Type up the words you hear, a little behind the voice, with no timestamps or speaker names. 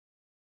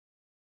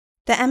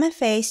The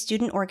MFA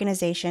Student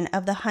Organization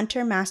of the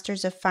Hunter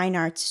Masters of Fine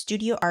Arts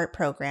Studio Art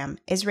program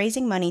is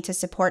raising money to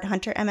support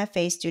Hunter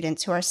MFA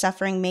students who are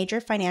suffering major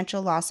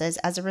financial losses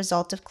as a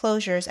result of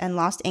closures and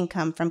lost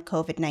income from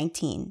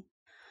COVID-19.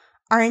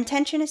 Our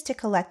intention is to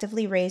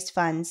collectively raise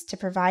funds to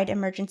provide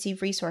emergency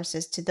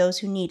resources to those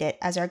who need it,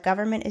 as our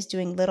government is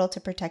doing little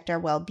to protect our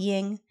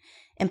well-being,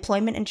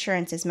 employment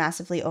insurance is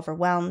massively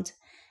overwhelmed,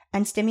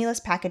 and stimulus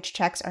package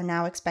checks are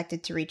now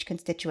expected to reach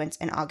constituents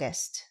in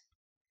August.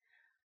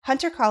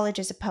 Hunter College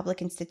is a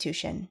public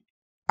institution.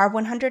 Our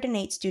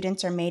 108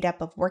 students are made up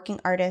of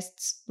working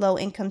artists,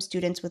 low-income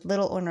students with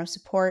little or no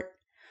support,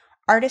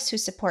 artists who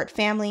support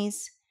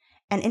families,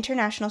 and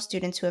international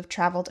students who have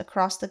traveled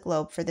across the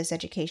globe for this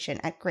education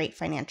at great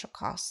financial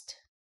cost.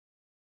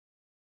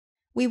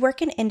 We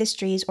work in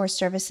industries or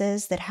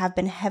services that have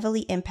been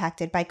heavily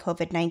impacted by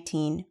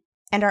COVID-19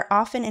 and are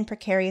often in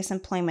precarious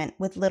employment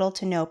with little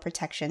to no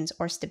protections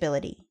or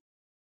stability.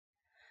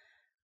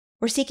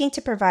 We're seeking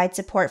to provide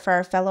support for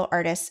our fellow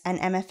artists and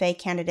MFA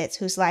candidates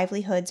whose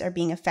livelihoods are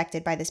being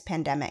affected by this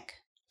pandemic.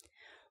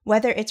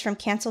 Whether it's from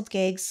canceled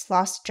gigs,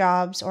 lost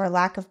jobs, or a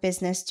lack of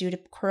business due to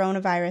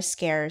coronavirus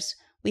scares,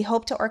 we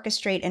hope to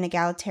orchestrate an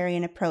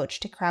egalitarian approach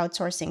to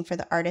crowdsourcing for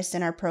the artists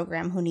in our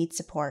program who need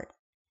support.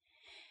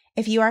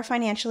 If you are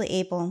financially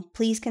able,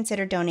 please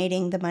consider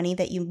donating the money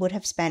that you would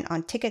have spent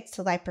on tickets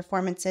to live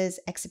performances,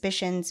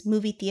 exhibitions,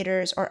 movie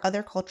theaters, or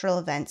other cultural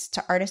events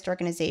to artist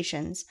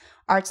organizations,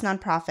 arts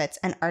nonprofits,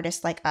 and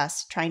artists like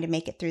us trying to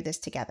make it through this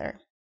together.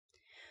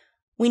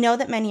 We know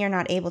that many are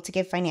not able to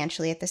give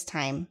financially at this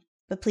time,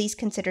 but please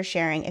consider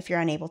sharing if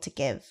you're unable to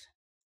give.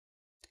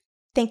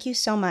 Thank you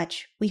so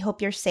much. We hope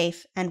you're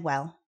safe and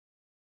well.